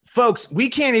Folks, we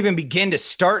can't even begin to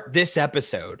start this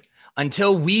episode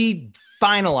until we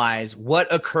finalize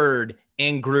what occurred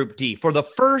in Group D. For the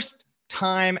first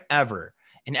time ever,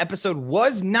 an episode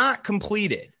was not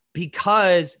completed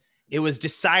because it was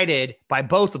decided by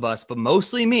both of us, but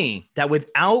mostly me, that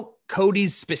without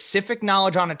Cody's specific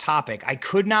knowledge on a topic, I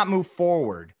could not move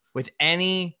forward with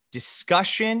any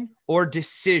discussion or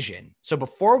decision. So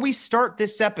before we start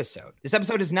this episode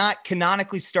is not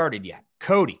canonically started yet.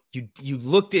 Cody, you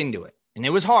looked into it, and it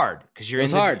was hard because you're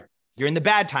in the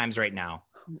bad times right now.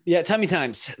 Yeah, tummy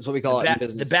times is what we call it in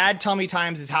business. The bad tummy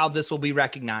times is how this will be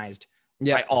recognized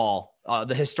by all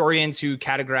the historians who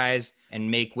categorize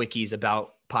and make wikis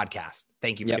about podcasts.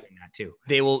 Thank you for doing that too.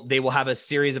 They will have a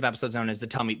series of episodes known as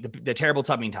the terrible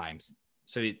tummy times.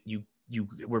 So you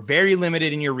were very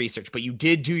limited in your research, but you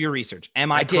did do your research.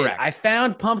 Am I correct? I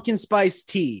found pumpkin spice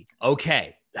tea.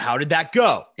 Okay. How did that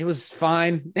go? It was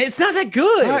fine. It's not that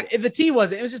good. The tea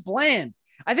wasn't. It was just bland.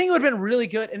 I think it would have been really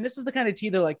good. And this is the kind of tea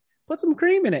they're like, put some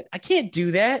cream in it. I can't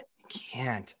do that.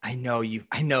 Can't. I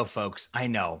know, folks. I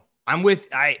know. And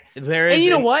you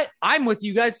know what? I'm with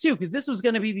you guys too, because this was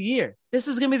going to be the year. This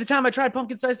was going to be the time I tried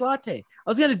pumpkin spice latte. I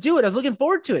was going to do it. I was looking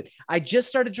forward to it. I just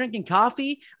started drinking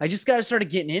coffee. I just started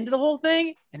getting into the whole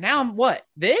thing. And now I'm what?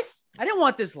 This? I didn't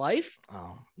want this life.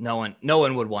 Oh, no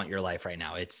one would want your life right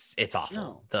now. It's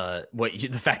awful. No.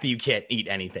 The fact that you can't eat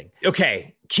anything.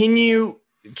 Okay. Can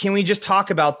we just talk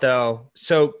about though?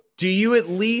 So do you at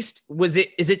least, is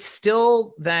it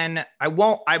still then? I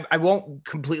won't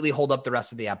completely hold up the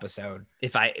rest of the episode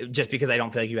just because I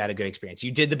don't feel like you had a good experience.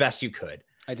 You did the best you could.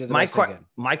 I did the best I could.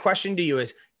 My question to you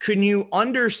is, can you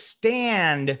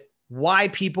understand why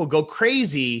people go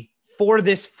crazy for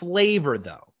this flavor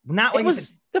though? Not like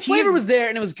the flavor was there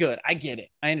and it was good. I get it.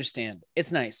 I understand.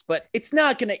 It's nice, but it's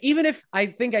not going to, even if I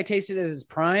think I tasted it as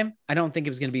prime, I don't think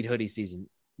it was going to beat hoodie season.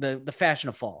 The fashion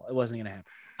of fall. It wasn't going to happen.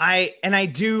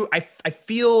 I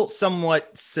feel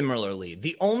somewhat similarly.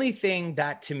 The only thing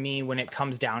that to me, when it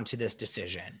comes down to this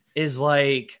decision is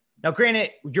like, now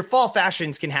granted, your fall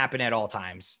fashions can happen at all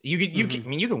times. You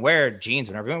can wear jeans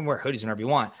whenever you want, wear hoodies whenever you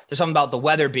want. There's something about the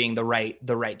weather being the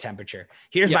right temperature.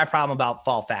 Here's my problem about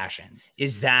fall fashions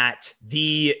is that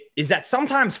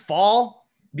sometimes fall,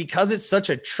 because it's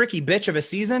such a tricky bitch of a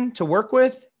season to work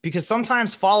with, because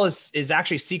sometimes fall is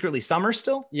actually secretly summer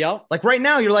still. Yep. Like right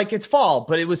now you're like, it's fall,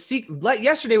 but it was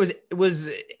yesterday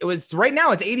was right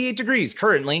now it's 88 degrees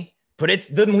currently, but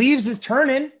the leaves is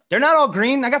turning. They're not all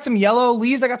green. I got some yellow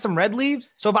leaves. I got some red leaves.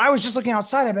 So if I was just looking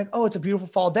outside, I'd be like, oh, it's a beautiful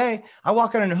fall day. I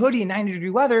walk out in a hoodie in 90-degree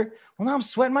weather. Well, now I'm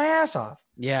sweating my ass off.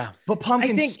 Yeah. But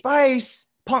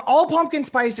all pumpkin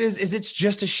spice is it's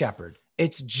just a shepherd.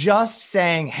 It's just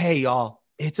saying, hey, y'all,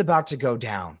 it's about to go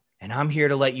down. And I'm here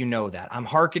to let you know that. I'm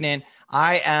hearkening.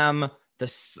 I am the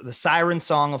siren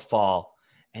song of fall.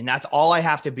 And that's all I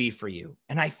have to be for you.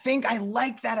 And I think I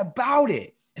like that about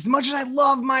it. As much as I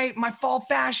love my fall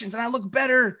fashions and I look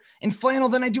better in flannel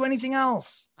than I do anything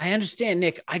else. I understand,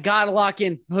 Nick. I got to lock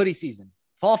in hoodie season.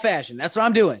 Fall fashion. That's what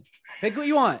I'm doing. Pick what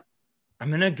you want.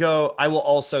 I will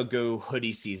also go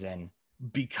hoodie season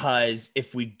because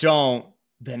if we don't,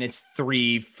 then it's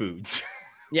 3 foods.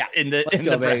 Yeah, let's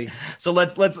go, baby. So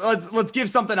let's give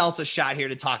something else a shot here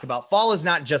to talk about. Fall is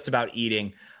not just about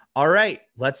eating. All right,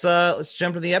 let's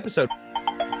jump into the episode.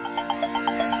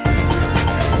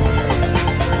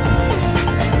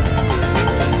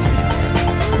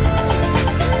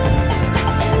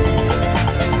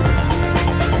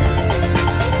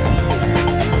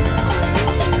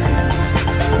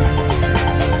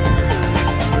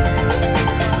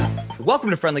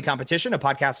 Welcome to Friendly Competition, a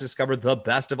podcast to discover the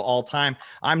best of all time.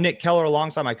 I'm Nick Keller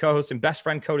alongside my co-host and best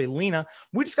friend, Cody Lena.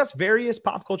 We discuss various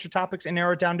pop culture topics and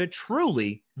narrow it down to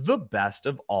truly the best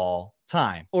of all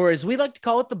time. Or as we like to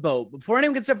call it, the boat. Before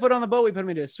anyone can step foot on the boat, we put them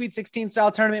into a Sweet 16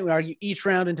 style tournament. We argue each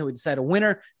round until we decide a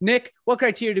winner. Nick, what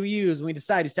criteria do we use when we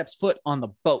decide who steps foot on the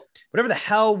boat? Whatever the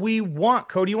hell we want.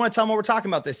 Cody, you want to tell them what we're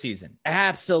talking about this season?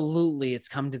 Absolutely. It's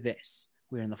come to this.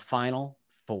 We're in the final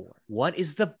 4. What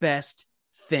is the best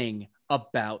thing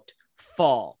about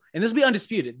fall? And this will be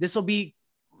undisputed. This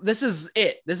is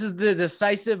it. This is the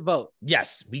decisive vote.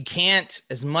 Yes, we can't,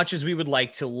 as much as we would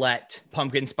like to let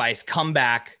pumpkin spice come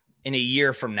back in a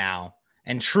year from now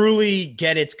and truly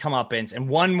get its comeuppance and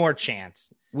one more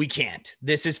chance. We can't.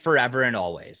 This is forever and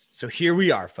always. So here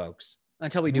we are, folks.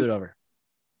 Until we do it over.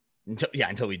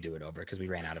 Until we do it over, because we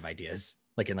ran out of ideas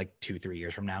like in 2-3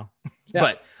 years from now. Yeah.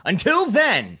 But until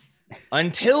then,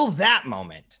 until that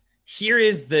moment, here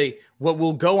is what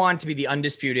will go on to be the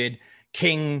undisputed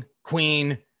king,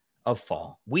 queen of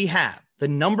fall. We have the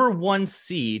number 1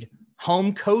 seed,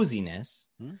 Home Coziness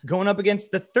going up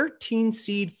against the 13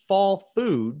 seed Fall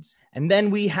Foods. And then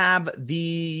we have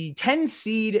the 10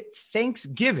 seed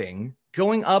Thanksgiving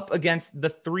going up against the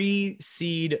 3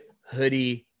 seed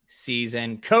Hoodie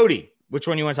Season. Cody, which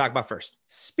one you want to talk about first?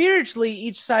 Spiritually,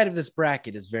 each side of this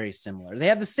bracket is very similar. They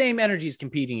have the same energies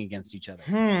competing against each other.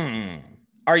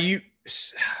 Are you?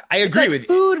 I agree with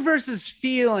food versus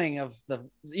feeling of the,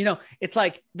 it's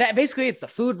like that. Basically, it's the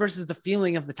food versus the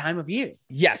feeling of the time of year.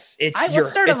 Yes.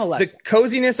 Let's start on the left side.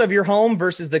 Coziness of your home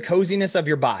versus the coziness of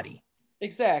your body.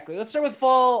 Exactly. Let's start with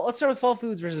fall. Let's start with fall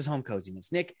foods versus home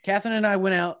coziness. Nick, Catherine and I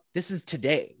went out. This is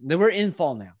today. We're in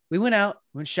fall now. We went out,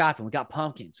 we went shopping. We got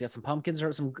pumpkins. We got some pumpkins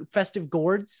or some festive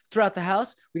gourds throughout the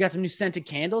house. We got some new scented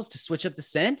candles to switch up the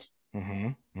scent.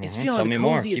 It's feeling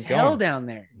cozy as hell down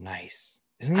there. Nice.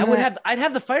 I'd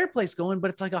have the fireplace going,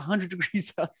 but it's like 100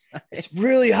 degrees outside. It's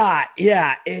really hot.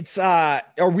 Yeah. It's are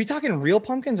we talking real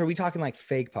pumpkins or are we talking like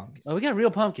fake pumpkins? Oh, we got real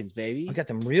pumpkins, baby. We got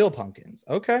them real pumpkins.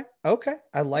 Okay.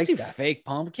 I like that. Fake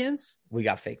pumpkins. We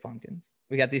got fake pumpkins.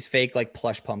 We got these fake like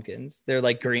plush pumpkins. They're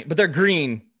like green, but they're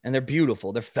green and they're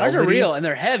beautiful. They're velvety. Those are real and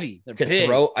they're heavy. They're big.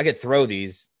 I could throw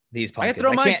these pumpkins. I could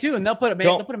throw mine too, and they'll put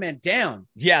a man down.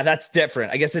 Yeah, that's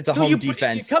different. I guess it's a home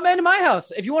defense. You come into my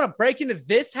house if you want to break into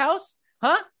this house,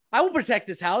 huh? I will protect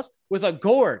this house with a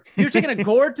gourd. You're taking a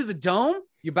gourd to the dome.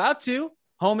 You're about to.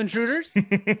 Home intruders.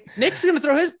 Nick's going to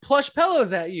throw his plush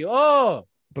pillows at you. Oh.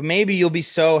 But maybe you'll be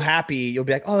so happy. You'll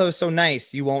be like, oh, that was so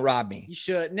nice. You won't rob me. You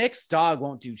should. Nick's dog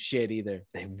won't do shit either.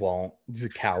 They won't. He's a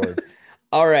coward.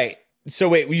 All right. So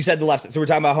wait, you said the left side. So we're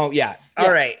talking about home. Yeah.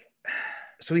 All right.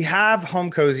 So we have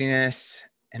home coziness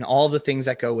and all the things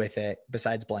that go with it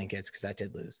besides blankets, because that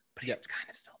did lose. But it's kind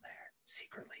of still there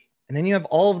secretly. And then you have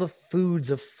all of the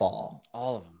foods of fall.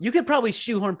 All of them. You could probably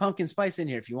shoehorn pumpkin spice in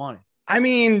here if you wanted. I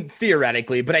mean,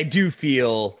 theoretically, but I do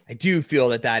feel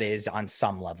that is on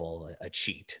some level a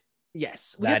cheat.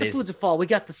 Yes. We got the foods of fall. We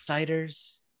got the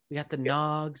ciders. We got the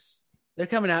nogs. They're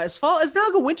coming out. Is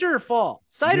nog a winter or fall?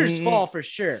 Cider's fall for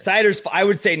sure. Cider's, I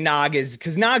would say nog is,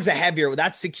 because nog's a heavier,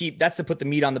 that's to put the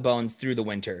meat on the bones through the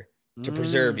winter to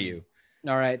preserve you.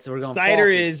 All right. So we're going cider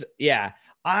is, yeah.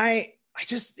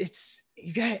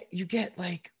 You get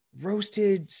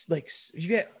roasted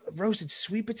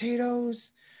sweet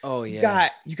potatoes. Oh yeah.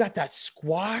 You got that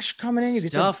squash coming in. You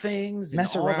get stuffings,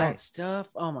 mess and all that stuff.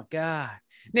 Oh my God,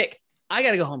 Nick, I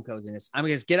gotta go home coziness. I'm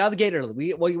gonna get out of the gate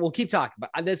early. We'll keep talking, but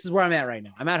this is where I'm at right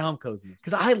now. I'm at home coziness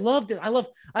because I loved it. I love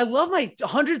my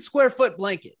 100 square foot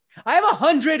blanket. I have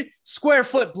 100 square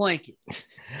foot blanket. You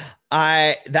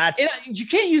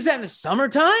can't use that in the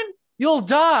summertime. You'll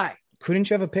die.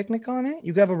 Couldn't you have a picnic on it?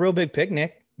 You could have a real big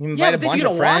picnic. You invite a bunch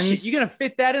of friends. Wash it. You gonna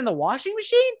fit that in the washing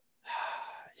machine?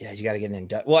 Yeah, you got to get it in.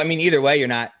 Well, I mean, either way, you're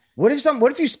not. What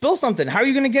if you spill something? How are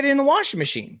you going to get it in the washing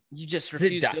machine? You just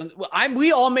refuse to.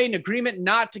 We all made an agreement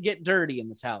not to get dirty in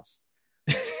this house.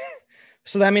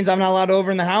 So that means I'm not allowed over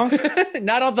in the house?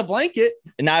 Not on the blanket.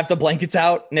 Not if the blanket's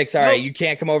out. Nick, sorry, you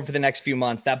can't come over for the next few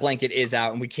months. That blanket is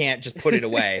out and we can't just put it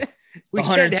away. It's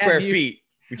 100 square feet.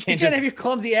 We can't have your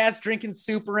clumsy ass drinking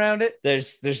soup around it.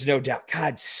 There's no doubt.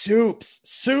 God, soups.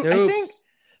 I think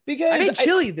because I made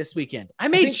chili this weekend.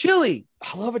 I chili.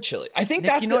 I love a chili. I think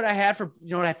Nick, you know what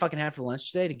I fucking had for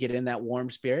lunch today to get in that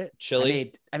warm spirit?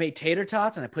 Chili. I made tater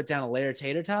tots and I put down a layer of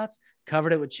tater tots,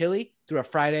 covered it with chili, threw a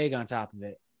fried egg on top of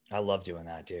it. I love doing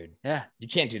that, dude. Yeah. You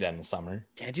can't do that in the summer.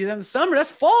 Can't do that in the summer.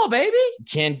 That's fall, baby. You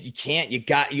can't. You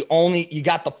got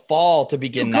the fall to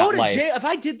begin that life. If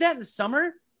I did that in the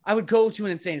summer, I would go to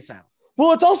an insane asylum.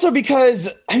 Well, it's also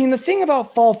because, I mean, the thing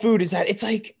about fall food is that it's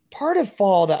like part of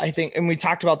fall that I think, and we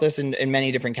talked about this in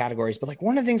many different categories, but like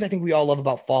one of the things I think we all love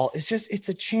about fall is just, it's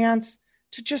a chance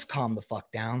to just calm the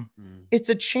fuck down. It's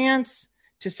a chance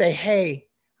to say, hey,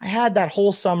 I had that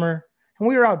whole summer and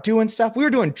we were out doing stuff. We were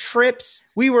doing trips.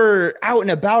 We were out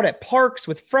and about at parks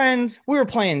with friends. We were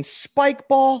playing spike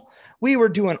ball. We were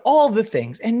doing all the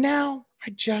things. And now I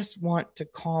just want to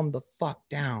calm the fuck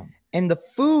down. And the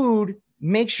food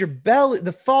makes your belly,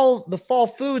 the fall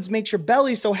foods makes your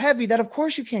belly so heavy that of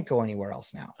course you can't go anywhere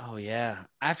else now. Oh yeah.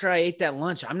 After I ate that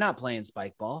lunch, I'm not playing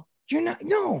spike ball. You're not,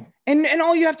 no. And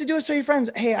all you have to do is tell your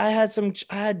friends, hey, I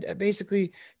had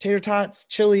basically tater tots,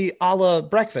 chili, a la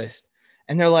breakfast.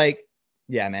 And they're like,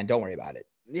 yeah, man, don't worry about it.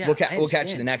 Yeah, we'll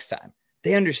catch you the next time.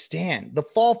 They understand the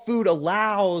fall food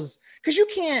allows, because you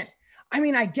can't, I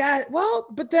mean, I get, well,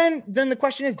 but then the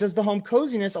question is, does the home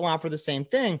coziness allow for the same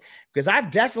thing? Because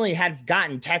I've definitely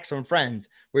gotten texts from friends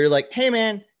where you're like, hey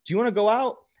man, do you want to go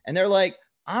out? And they're like,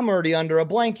 I'm already under a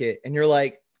blanket. And you're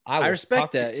like, I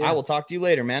respect that. Yeah. I will talk to you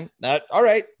later, man. All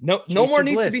right. No more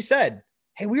needs to be said.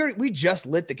 Hey, we just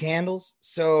lit the candles.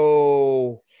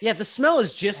 So Yeah, the smell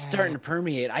is just starting to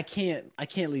permeate. I can't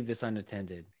leave this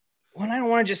unattended. Well, I don't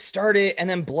want to just start it and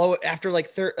then blow it after like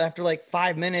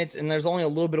 5 minutes and there's only a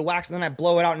little bit of wax and then I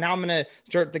blow it out. Now I'm going to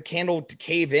start the candle to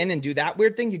cave in and do that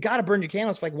weird thing. You got to burn your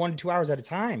candles for like 1 to 2 hours at a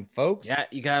time, folks. Yeah,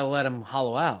 you got to let them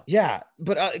hollow out. Yeah,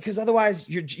 but because otherwise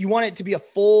you want it to be a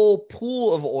full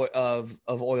pool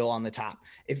of oil on the top.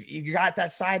 If you got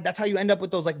that side, that's how you end up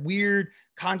with those like weird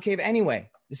concave anyway.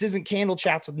 This isn't Candle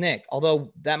Chats with Nick,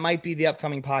 although that might be the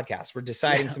upcoming podcast. We're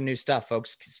deciding some new stuff,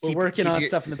 folks. We're working on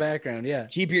stuff in the background. Yeah.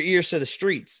 Keep your ears to the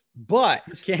streets. But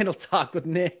Candle Talk with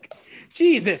Nick.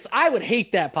 Jesus, I would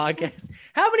hate that podcast.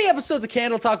 How many episodes of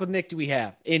Candle Talk with Nick do we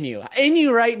have in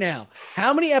you right now?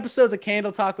 How many episodes of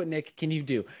Candle Talk with Nick can you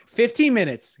do? 15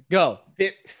 minutes. Go.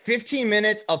 15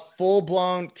 minutes of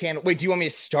full-blown candle. Wait, do you want me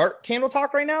to start Candle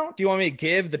Talk right now? Do you want me to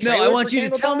give the trailer? No, I want you to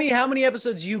tell me how many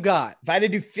episodes you got. If I had to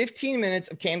do 15 minutes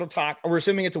of Candle Talk, we're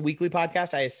assuming it's a weekly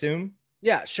podcast, I assume.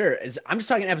 Yeah, sure. I'm just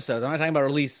talking episodes. I'm not talking about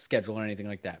release schedule or anything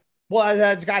like that. Well,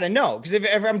 that's got to know, because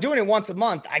if I'm doing it once a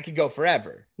month, I could go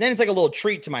forever. Then it's like a little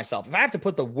treat to myself. If I have to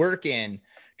put the work in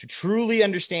to truly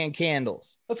understand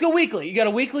candles. Let's go weekly. You got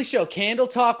a weekly show, Candle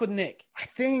Talk with Nick. I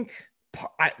think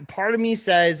part of me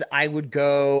says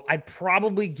I'd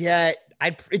probably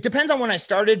it depends on when I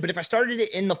started, but if I started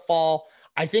it in the fall,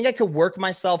 I think I could work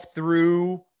myself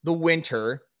through the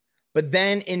winter, but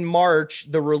then in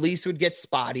March, the release would get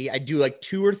spotty. I'd do like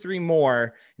 2 or 3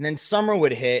 more, and then summer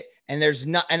would hit, and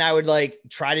I would like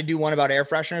try to do one about air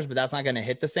fresheners, but that's not going to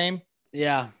hit the same.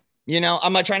 Yeah.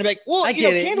 I'm not trying to be like, well,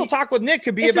 Candle Talk with Nick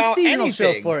could be about anything.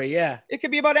 Show for you, yeah. It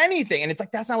could be about anything. And it's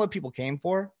like, that's not what people came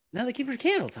for. Now they came for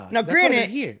Candle Talk. Now,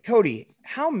 granted, Cody,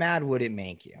 how mad would it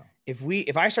make you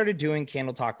if I started doing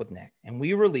Candle Talk with Nick and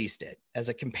we released it as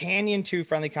a companion to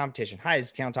Friendly Competition? Hi, this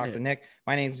is Candle Talk with Nick.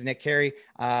 My name is Nick Carey.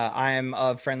 I am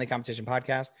of Friendly Competition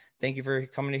Podcast. Thank you for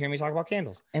coming to hear me talk about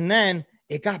candles. And then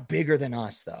it got bigger than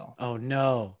us, though. Oh,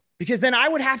 no. Because then I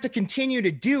would have to continue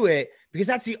to do it because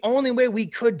that's the only way we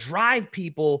could drive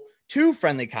people to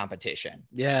Friendly Competition.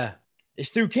 Yeah. Is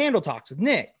through Candle Talks with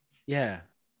Nick. Yeah.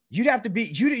 You'd have to be,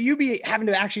 you'd be having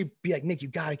to actually be like, Nick, you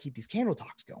got to keep these Candle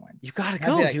Talks going. You got to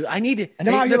go, like, dude. I need to. And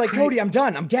now you're like, Cody, I'm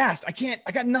done. I'm gassed.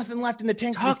 I got nothing left in the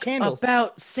tank. Talk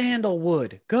about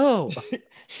sandalwood. Go.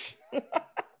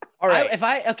 All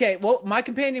right. Well, my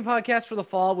companion podcast for the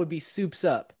fall would be Soups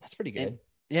Up. That's pretty good.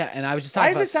 And I was just talking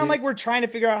Why does it sound like we're trying to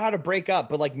figure out how to break up,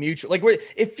 but like mutual, like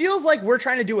it feels like we're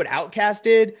trying to do what Outkast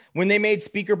did when they made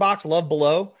Speaker Box Love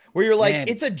Below, where you're like,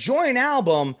 it's a joint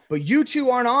album, but you two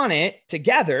aren't on it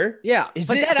together. Yeah.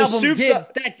 That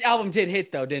album did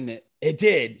hit though, didn't it? It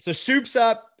did. So Soups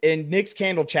Up and Nick's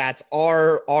Candle Chats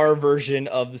are our version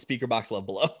of the Speaker Box Love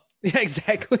Below. Yeah,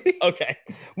 exactly. Okay.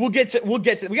 We'll get to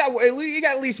you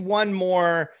got at least one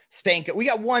more we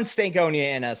got one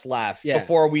Stankonia in us left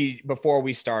before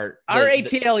we start. Our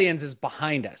AT-Aliens is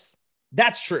behind us.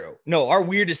 That's true. No, our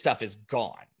weirdest stuff is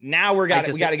gone. Now we got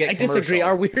to get I disagree.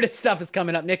 Our weirdest stuff is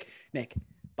coming up. Nick,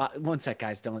 one sec,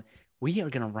 guys. We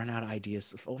are going to run out of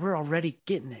ideas. We're already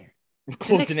getting there.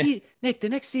 Nick, the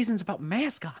next season's about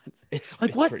mascots. It's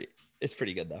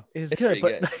pretty good though. It's good,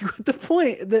 but like, the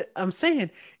point that I'm saying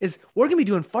is we're gonna be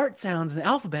doing fart sounds in the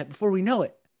alphabet before we know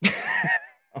it.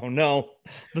 Oh no,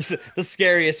 the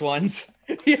scariest ones.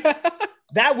 Yeah,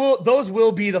 those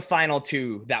will be the final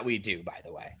 2 that we do. By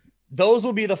the way, those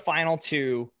will be the final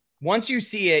 2. Once you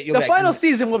see it, the final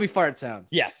season will be fart sounds.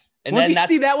 Yes, and once you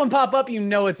see that one pop up, you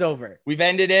know it's over. We've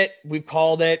ended it. We've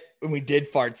called it, and we did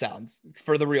fart sounds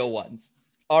for the real ones.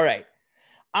 All right,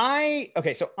 I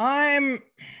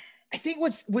think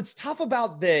what's tough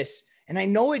about this, and I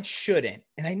know it shouldn't,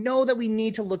 and I know that we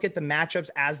need to look at the matchups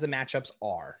as the matchups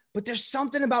are, but there's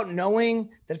something about knowing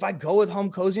that if I go with home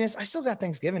coziness, I still got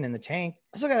Thanksgiving in the tank.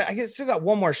 I still got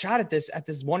one more shot at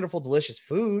this wonderful, delicious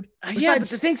food. But the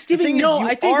Thanksgiving,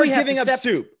 I think we are giving up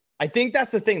soup. I think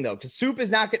that's the thing though, because soup is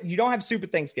not good. You don't have soup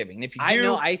at Thanksgiving. And if you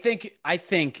do, I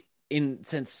think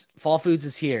since Fall Foods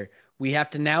is here, we have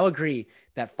to now agree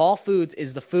that Fall Foods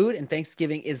is the food and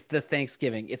Thanksgiving is the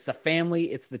Thanksgiving. It's the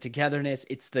family. It's the togetherness.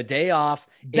 It's the day off.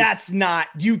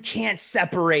 You can't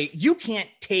separate. You can't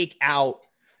take out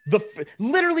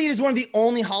literally it is one of the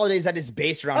only holidays that is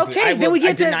based around food.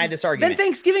 I deny this argument.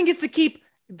 Then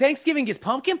Thanksgiving gets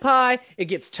pumpkin pie. It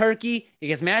gets turkey. It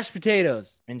gets mashed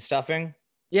potatoes. And stuffing.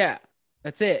 Yeah,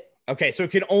 that's it. Okay. So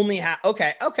it can only have,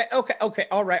 okay.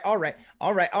 All right.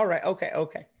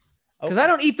 Okay. Because I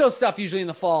don't eat those stuff usually in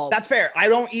the fall. That's fair. I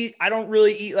don't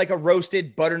really eat like a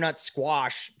roasted butternut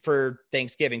squash for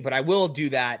Thanksgiving, but I will do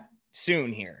that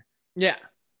soon here. Yeah.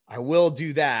 I will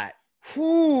do that.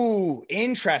 Whew,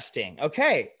 interesting.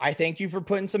 Okay. I thank you for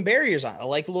putting some barriers on. I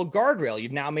like a little guardrail.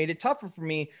 You've now made it tougher for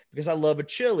me because I love a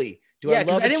chili. I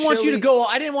didn't want you to go.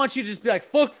 I didn't want you to just be like,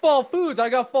 fuck fall foods. I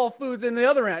got fall foods in the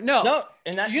other round. No.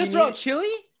 And that, you throw chili?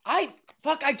 I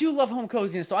do love home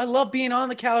coziness. So I love being on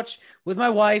the couch with my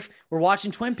wife. We're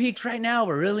watching Twin Peaks right now.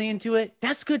 We're really into it.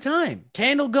 That's a good time.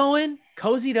 Candle going,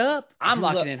 cozied up. I'm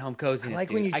locking in home coziness. I like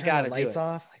when you turn the lights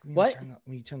off. What?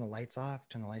 When you turn the lights off,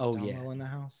 turn the lights down low in the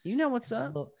house. You know what's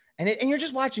up. And you're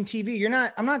just watching TV.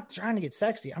 I'm not trying to get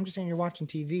sexy. I'm just saying you're watching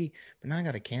TV, but now I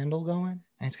got a candle going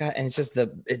and it's just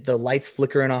the lights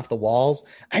flickering off the walls.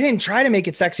 I didn't try to make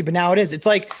it sexy, but now it is. It's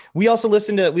like, we also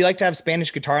we like to have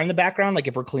Spanish guitar in the background, like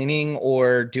if we're cleaning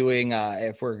or doing,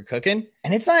 if we're cooking,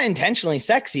 and it's not intentionally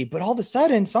sexy, but all of a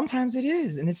sudden, sometimes it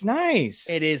is. And it's nice.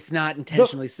 It is not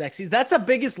intentionally sexy. That's the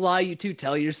biggest lie you two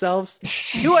tell yourselves.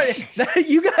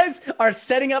 You guys are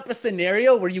setting up a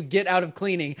scenario where you get out of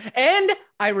cleaning, and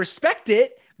I respect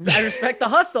it. I respect the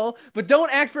hustle, but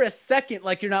don't act for a second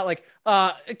like you're not like,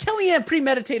 Kellyanne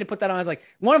premeditated, put that on. I was like,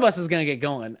 one of us is going to get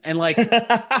going. And like,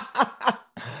 that's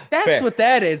fair. What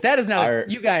that is. That is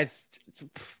not, you guys, it's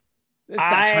not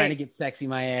trying to get sexy,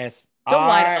 my ass. Don't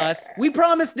lie to us. We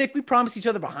promised, Nick, we promised each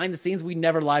other behind the scenes we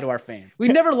never lie to our fans. We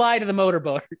never lie to the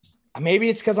motorboaters. Maybe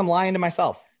it's because I'm lying to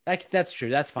myself. That's true.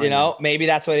 That's fine. Maybe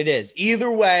that's what it is.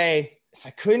 Either way, if I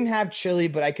couldn't have chili,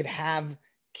 but I could have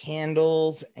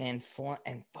candles and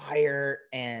fire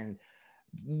and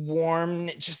warm,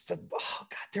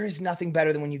 there is nothing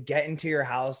better than when you get into your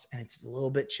house and it's a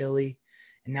little bit chilly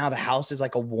and now the house is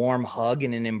like a warm hug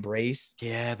and an embrace.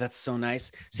 Yeah, that's so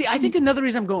nice. See, I think another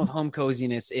reason I'm going with home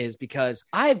coziness is because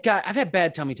I've had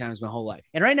bad tummy times my whole life,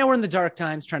 and right now we're in the dark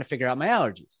times trying to figure out my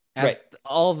allergies, as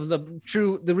all of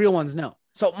the real ones know.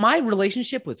 So my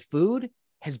relationship with food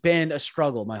has been a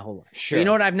struggle my whole life. Sure. But you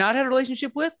know what I've not had a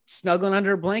relationship with? Snuggling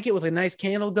under a blanket with a nice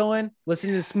candle going,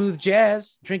 listening to smooth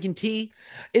jazz, drinking tea.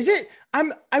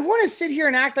 I want to sit here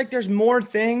and act like there's more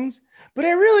things, but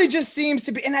it really just seems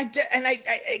to be. And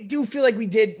I do feel like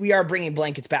we are bringing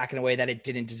blankets back in a way that it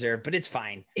didn't deserve, but it's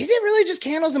fine. Is it really just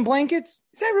candles and blankets?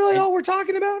 Is that really all we're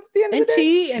talking about at the end of the day? And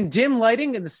tea and dim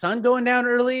lighting and the sun going down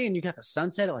early, and you got the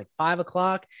sunset at like 5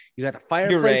 o'clock. You got the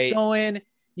fireplace going.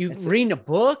 You reading a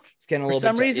book. It's getting a little bit.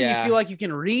 For some reason, you feel like you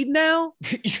can read now.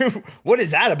 What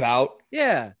is that about?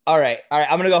 Yeah. All right.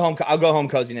 I'm gonna go home. I'll go home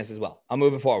coziness as well. I'll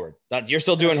move it forward. You're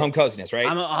still doing home coziness, right?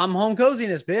 I'm home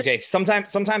coziness, bitch. Okay.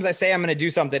 Sometimes I say I'm gonna do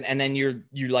something, and then you're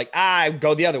like, I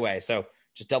go the other way. So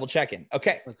just double checking.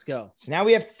 Okay. Let's go. So now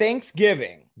we have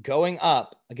Thanksgiving going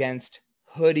up against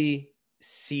hoodie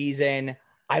season.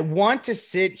 I want to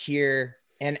sit here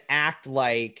and act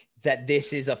like that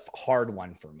this is a hard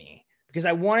one for me, because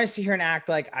I want to sit here and act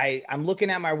like I'm looking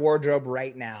at my wardrobe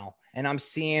right now and I'm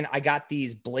seeing I got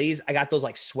those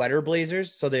like sweater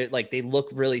blazers. So they're like, they look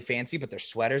really fancy, but they're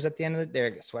sweaters at the end of it.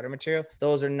 They're sweater material.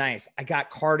 Those are nice. I got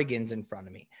cardigans in front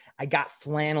of me. I got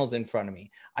flannels in front of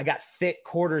me. I got thick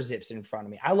quarter zips in front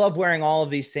of me. I love wearing all of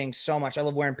these things so much. I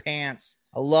love wearing pants.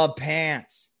 I love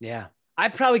pants. Yeah.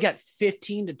 I've probably got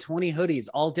 15 to 20 hoodies,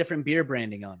 all different beer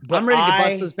branding on. But I'm ready to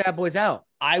bust those bad boys out.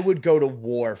 I would go to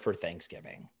war for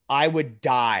Thanksgiving. I would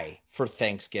die for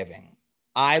Thanksgiving.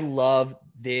 I love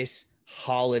this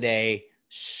holiday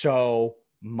so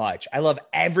much. I love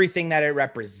everything that it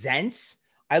represents.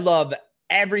 I love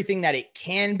everything that it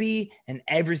can be and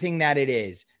everything that it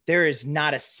is. There is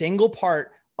not a single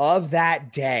part of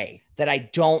that day that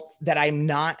I'm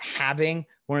not having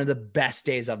one of the best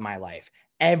days of my life.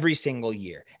 Every single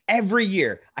year. Every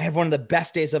year, I have one of the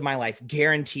best days of my life,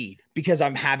 guaranteed, because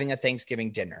I'm having a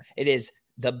Thanksgiving dinner. It is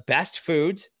the best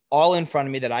foods all in front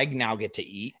of me that I now get to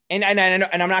eat. And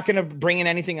I'm not going to bring in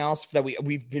anything else that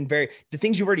we've been the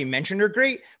things you've already mentioned are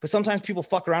great, but sometimes people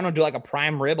fuck around and do like a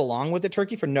prime rib along with the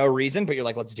turkey for no reason, but you're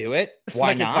like, let's do it.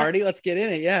 Why not? Party, let's get in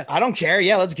it. Yeah. I don't care.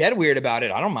 Yeah. Let's get weird about it.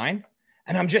 I don't mind.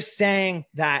 And I'm just saying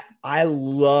that I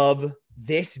love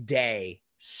this day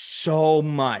so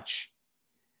much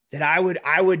that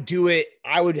I would do it.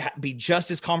 I would be just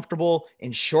as comfortable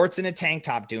in shorts and a tank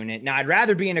top doing it. Now I'd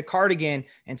rather be in a cardigan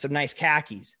and some nice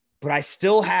khakis, but I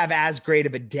still have as great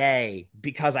of a day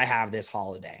because I have this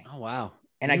holiday. Oh, wow.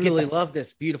 And I really love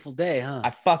this beautiful day, huh?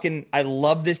 I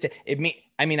love this day.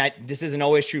 This isn't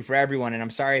always true for everyone, and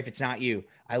I'm sorry if it's not you.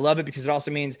 I love it because it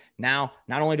also means now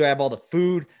not only do I have all the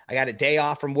food, I got a day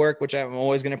off from work, which I'm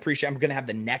always going to appreciate. I'm going to have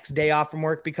the next day off from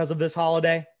work because of this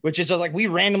holiday, which is just like we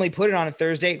randomly put it on a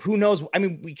Thursday. Who knows? I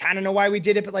mean, we kind of know why we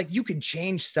did it, but like you could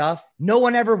change stuff. No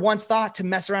one ever once thought to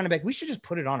mess around and be like, we should just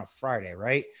put it on a Friday,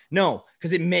 right? No,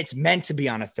 because it's meant to be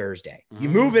on a Thursday. You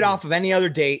move it off of any other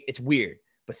date, it's weird.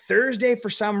 But Thursday, for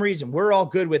some reason, we're all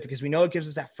good with because we know it gives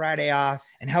us that Friday off.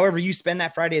 And however you spend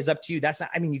that Friday is up to you. That's not,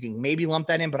 I mean, you can maybe lump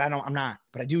that in, but I'm not.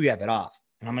 But I do have it off.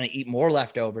 And I'm going to eat more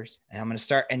leftovers. And I'm going to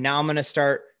start. And now I'm going to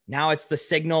start. Now it's the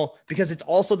signal, because it's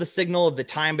also the signal of the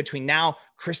time between now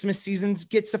Christmas seasons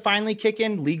gets to finally kick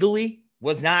in legally.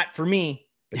 Was not for me.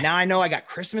 But now I know I got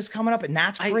Christmas coming up, and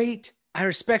that's great. I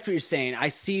respect what you're saying. I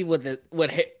see what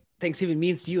Thanksgiving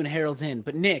means to you and Harold's Inn.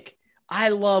 But Nick, I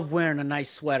love wearing a nice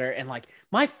sweater, and like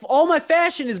all my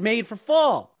fashion is made for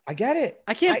fall. I get it.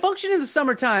 I can't function in the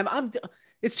summertime.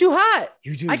 It's too hot.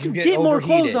 You do. I can get more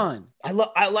clothes on. I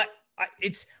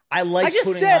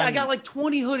just said I got like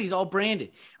 20 hoodies all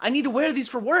branded. I need to wear these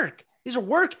for work. These are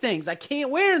work things I can't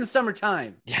wear in the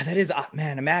summertime. Yeah, that is,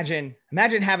 man, imagine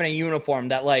having a uniform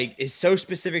that like is so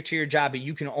specific to your job, but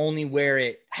you can only wear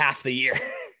it half the year.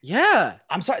 Yeah.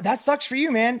 I'm sorry. That sucks for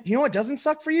you, man. You know what doesn't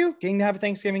suck for you? Getting to have a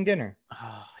Thanksgiving dinner.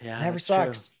 Oh, yeah. It never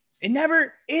sucks. True.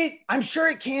 I'm sure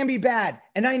it can be bad.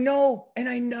 And I know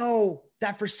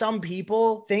that for some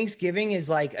people, Thanksgiving is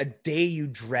like a day you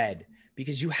dread,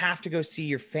 because you have to go see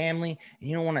your family and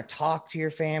you don't want to talk to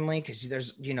your family because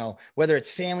there's, whether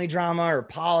it's family drama or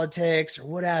politics or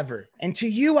whatever. And to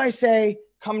you, I say,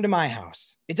 come to my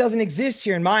house. It doesn't exist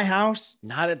here in my house.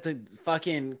 Not at the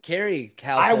fucking Carey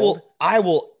household. I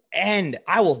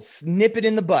will snip it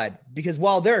in the bud, because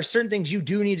while there are certain things you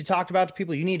do need to talk about to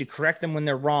people, you need to correct them when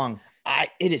they're wrong.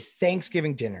 It is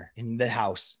Thanksgiving dinner in the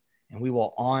house, and we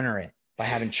will honor it by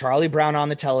having Charlie Brown on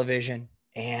the television.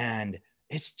 And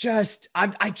it's just,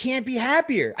 I can't be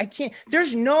happier.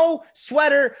 There's no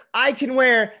sweater I can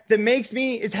wear that makes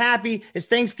me as happy as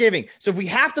Thanksgiving. So if we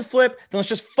have to flip, then let's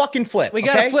just fucking flip. We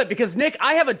got to flip, because Nick,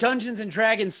 I have a Dungeons and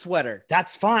Dragons sweater.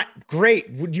 That's fine.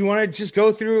 Great. Would you want to just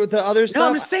go through the other stuff? No,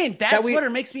 I'm just saying that sweater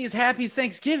makes me as happy as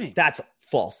Thanksgiving. That's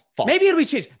false. Maybe it'll be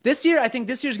changed. This year, I think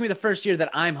this year's gonna be the first year that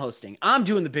I'm hosting. I'm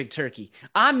doing the big turkey.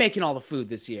 I'm making all the food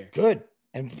this year. Good.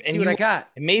 And see what I got.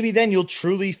 And maybe then you'll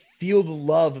truly feel the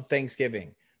love of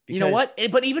Thanksgiving. You know what?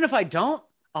 But even if I don't,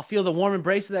 I'll feel the warm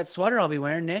embrace of that sweater I'll be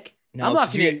wearing, Nick. No, I'm not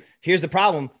kidding. Here's the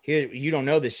problem. You don't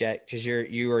know this yet because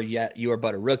you are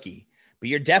but a rookie. But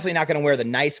you're definitely not going to wear the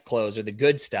nice clothes or the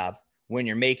good stuff when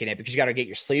you're making it, because you got to get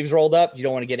your sleeves rolled up. You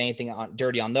don't want to get anything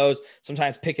dirty on those.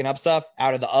 Sometimes picking up stuff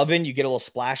out of the oven, you get a little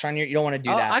splash on you don't want to do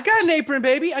that. I got an apron,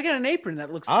 baby. I got an apron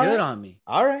that looks good on me.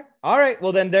 All right.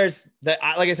 Well, then there's that.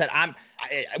 Like I said,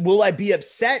 will I be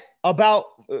upset about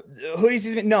hoodie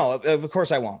season? No, of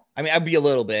course I won't. I mean, I'd be a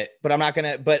little bit, but I'm not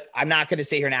going to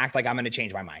sit here and act like I'm going to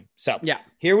change my mind. So yeah,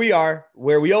 here we are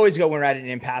where we always go when we're at an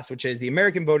impasse, which is the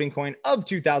American voting coin of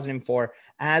 2004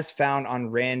 as found on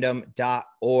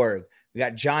random.org. We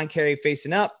got John Kerry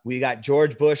facing up. We got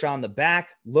George Bush on the back.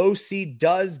 Low C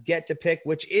does get to pick,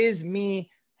 which is me.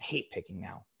 I hate picking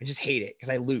now. I just hate it because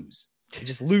I lose. I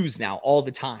just lose now all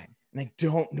the time. And I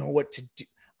don't know what to do.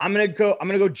 I'm going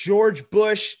to go George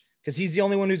Bush, because he's the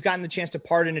only one who's gotten the chance to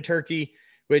pardon a turkey,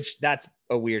 which that's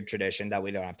a weird tradition that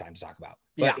we don't have time to talk about.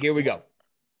 But here we go.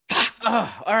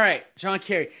 Oh, all right, John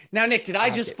Kerry. Now, Nick, did I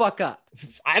just fuck up?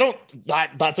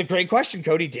 That's a great question,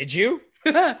 Cody. Did you?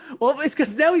 Well, it's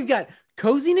because now we've got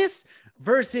coziness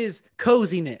versus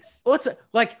coziness. What's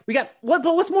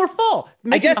more fall?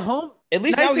 Making I guess home. At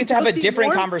least nice now we get to have a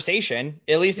different conversation.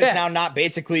 At least it's now not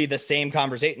basically the same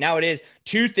conversation. Now it is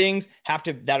two things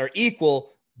that are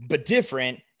equal but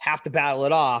different, have to battle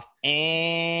it off. And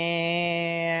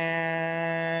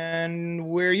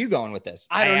where are you going with this?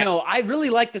 I don't know. I really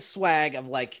like the swag of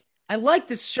I like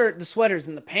this shirt, the sweaters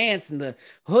and the pants and the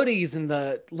hoodies and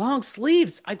the long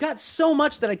sleeves. I've got so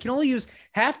much that I can only use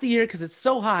half the year because it's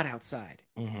so hot outside.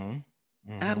 And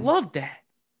I love that.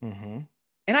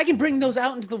 And I can bring those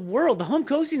out into the world. The home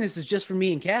coziness is just for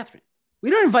me and Catherine. We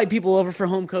don't invite people over for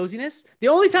home coziness. The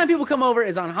only time people come over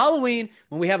is on Halloween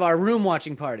when we have our room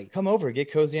watching party. Come over,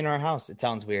 get cozy in our house. It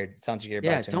sounds weird. It sounds like you're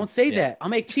about to. Don't say that. I'll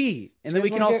make tea and then we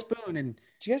can all spoon. And do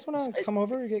you guys want to come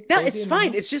over? No, it's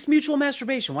fine. It's just mutual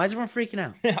masturbation. Why is everyone freaking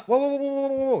out?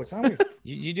 Whoa. It's not weird.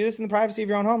 You do this in the privacy of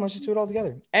your own home. Let's just do it all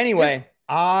together. Anyway,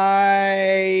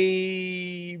 I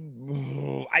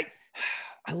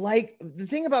like the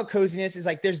thing about coziness is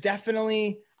there's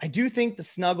definitely, I do think the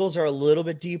snuggles are a little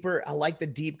bit deeper. I like the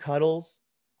deep cuddles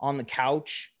on the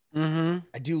couch. I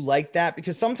do like that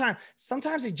because sometimes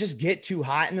they just get too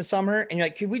hot in the summer and you're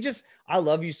like, I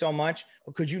love you so much,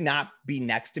 but could you not be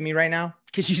next to me right now?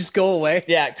 Could you just go away?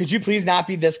 Yeah. Could you please not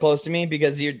be this close to me?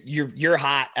 Because you're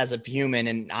hot as a human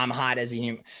and I'm hot as a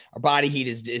human. Our body heat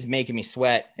is making me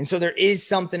sweat. And so there is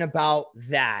something about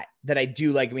that I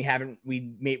do like. We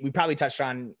probably touched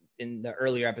on in the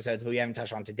earlier episodes, but we haven't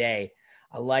touched on today.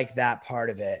 I like that part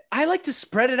of it. I like to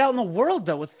spread it out in the world,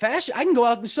 though, with fashion. I can go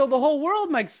out and show the whole world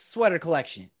my sweater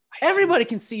collection. Everybody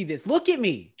can see this. Look at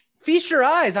me. Feast your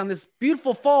eyes on this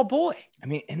beautiful fall boy. I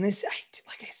mean, in this,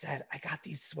 like I said, I got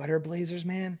these sweater blazers,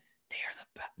 man.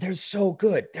 They're so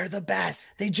good. They're the best.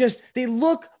 They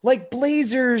look like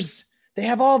blazers. They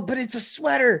have but it's a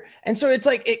sweater. And so it's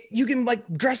like, you can like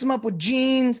dress them up with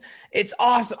jeans. It's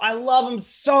awesome. I love them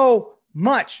so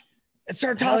much.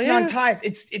 Start tossing on ties.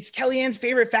 It's Kellyanne's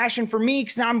favorite fashion for me.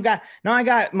 Cause now I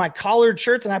got my collared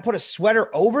shirts and I put a sweater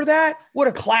over that. What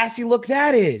a classy look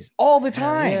that is all the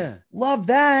time. Yeah. Love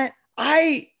that.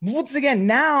 I want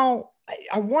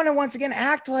to once again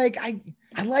act like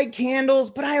I like candles,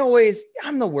 but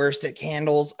I'm the worst at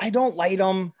candles. I don't light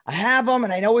them. I have them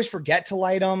and I always forget to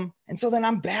light them. And so then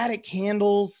I'm bad at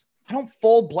candles. I don't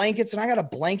fold blankets and I got a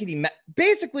blankety.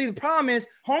 Basically, the problem is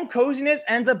home coziness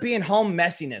ends up being home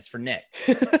messiness for Nick.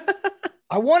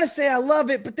 I want to say I love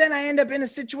it, but then I end up in a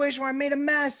situation where I made a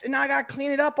mess and now I got to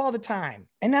clean it up all the time.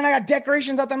 And then I got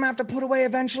decorations out that I'm going to have to put away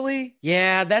eventually.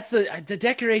 Yeah, that's the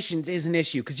decorations is an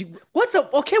issue. Cause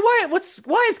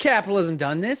why has capitalism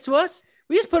done this to us?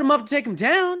 We just put them up to take them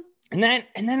down. And then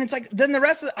it's like, then the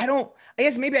rest of I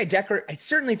guess maybe I decorate. I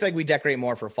certainly feel like we decorate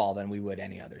more for fall than we would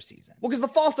any other season. Well, because the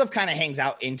fall stuff kind of hangs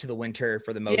out into the winter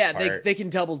for the most part. Yeah, they can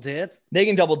double dip.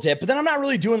 But then I'm not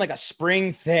really doing like a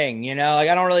spring thing, you know? Like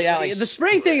I don't really like the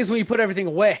spring thing is when you put everything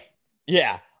away.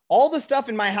 Yeah. All the stuff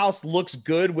in my house looks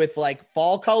good with like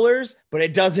fall colors, but I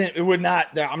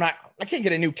can't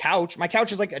get a new couch. My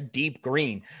couch is like a deep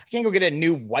green. I can't go get a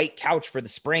new white couch for the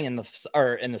spring and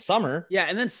in the summer. Yeah.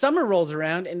 And then summer rolls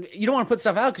around and you don't want to put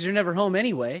stuff out because you're never home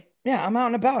anyway. Yeah. I'm out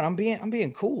and about. I'm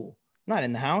being cool. I'm not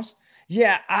in the house.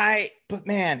 Yeah. But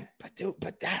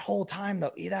that whole time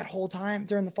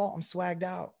during the fall, I'm swagged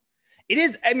out. It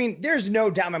is. I mean, there's no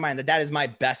doubt in my mind that is my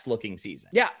best looking season.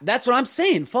 Yeah. That's what I'm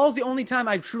saying. Fall's the only time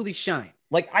I truly shine.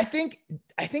 Like, I think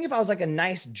if I was like a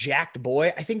nice jacked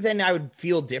boy, I think then I would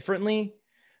feel differently,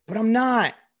 but I'm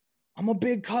not. I'm a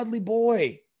big cuddly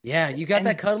boy. Yeah. You got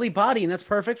that cuddly body and that's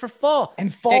perfect for fall.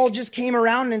 And fall just came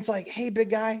around and it's like, hey, big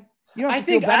guy, you don't have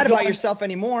to feel bad about yourself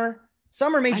anymore.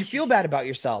 Summer made you feel bad about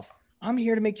yourself. I'm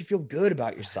here to make you feel good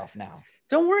about yourself now.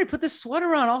 Don't worry. Put this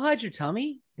sweater on. I'll hide your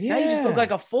tummy. Yeah. Now you just look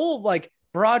like a full, like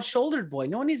broad-shouldered boy.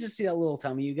 No one needs to see that little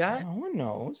tummy you got. No one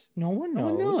knows.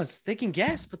 They can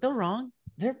guess, but they're wrong.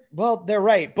 They're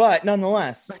right, but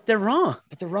nonetheless. But they're wrong.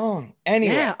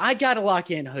 Anyway. Yeah, I got to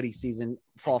lock in hoodie season,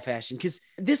 fall fashion, because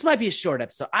this might be a short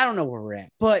episode. I don't know where we're at,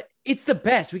 but it's the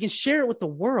best. We can share it with the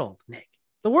world, Nick.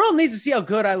 The world needs to see how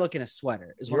good I look in a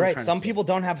sweater. Is what You're right. Some people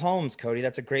don't have homes, Cody.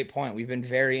 That's a great point. We've been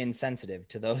very insensitive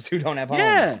to those who don't have homes.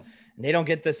 Yeah. And they don't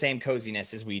get the same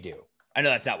coziness as we do. I know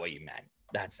that's not what you meant.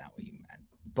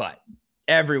 But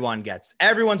everyone's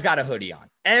got a hoodie on.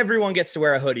 Everyone gets to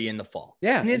wear a hoodie in the fall.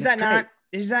 Yeah. And is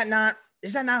that not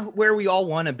where we all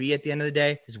want to be at the end of the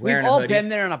day? Is wearing We've a all hoodie? been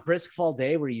there on a brisk fall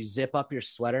day where you zip up your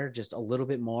sweater just a little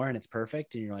bit more and it's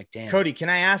perfect. And you're like, damn. Cody, can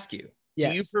I ask you?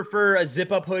 Yes. Do you prefer a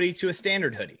zip up hoodie to a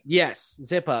standard hoodie? Yes.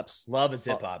 Zip ups. Love a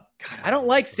zip up. God, I don't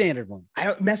like standard ones.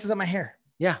 It messes up my hair.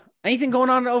 Yeah. Anything going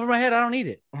on over my head, I don't need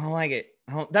it. I don't like it.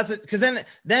 That's it. Because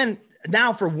then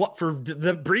now for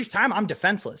the brief time, I'm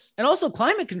defenseless. And also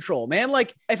climate control, man.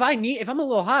 Like if I'm a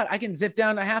little hot, I can zip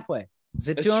down to halfway,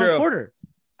 zip to a quarter.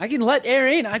 I can let air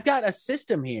in. I've got a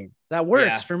system here that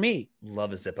works for me.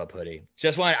 Love a zip up hoodie. I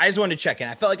just wanted to check in.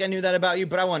 I felt like I knew that about you,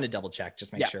 but I wanted to double check,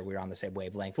 just make sure we were on the same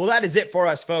wavelength. Well, that is it for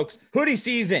us, folks. Hoodie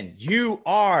season. You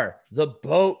are the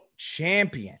boat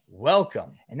champion.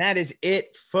 Welcome. And that is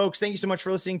it, folks. Thank you so much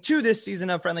for listening to this season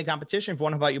of Friendly Competition. For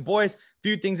One About You Boys,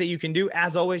 few things that you can do.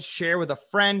 As always, share with a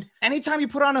friend. Anytime you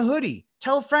put on a hoodie,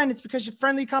 tell a friend it's because you're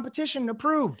Friendly Competition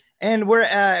approved. And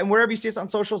wherever you see us on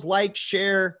socials, like,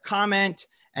 share, comment,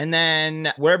 and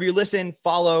then wherever you listen,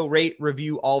 follow, rate,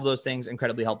 review, all those things.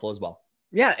 Incredibly helpful as well.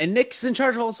 Yeah, and Nick's in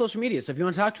charge of all the social media. So if you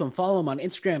want to talk to him, follow him on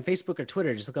Instagram, Facebook, or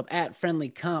Twitter. Just look up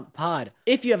 @FriendlyCompPod.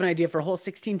 If you have an idea for a whole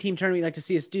 16-team tournament you'd like to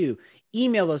see us do,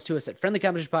 email those to us at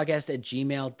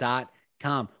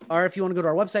friendlycompetitionpodcast@gmail.com. Or if you want to go to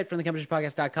our website,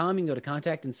 friendlycompetitionpodcast.com, you can go to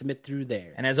contact and submit through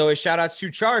there. And as always, shout outs to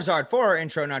Charizard for our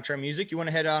intro and outro music. You want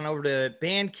to head on over to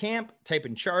Bandcamp, type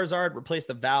in Charizard, replace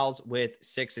the vowels with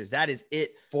sixes. That is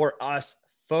it for us,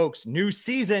 folks. New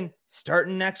season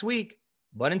starting next week.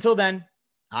 But until then,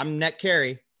 I'm Nick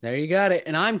Carey. There you got it.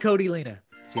 And I'm Cody Leda.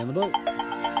 See you on the boat.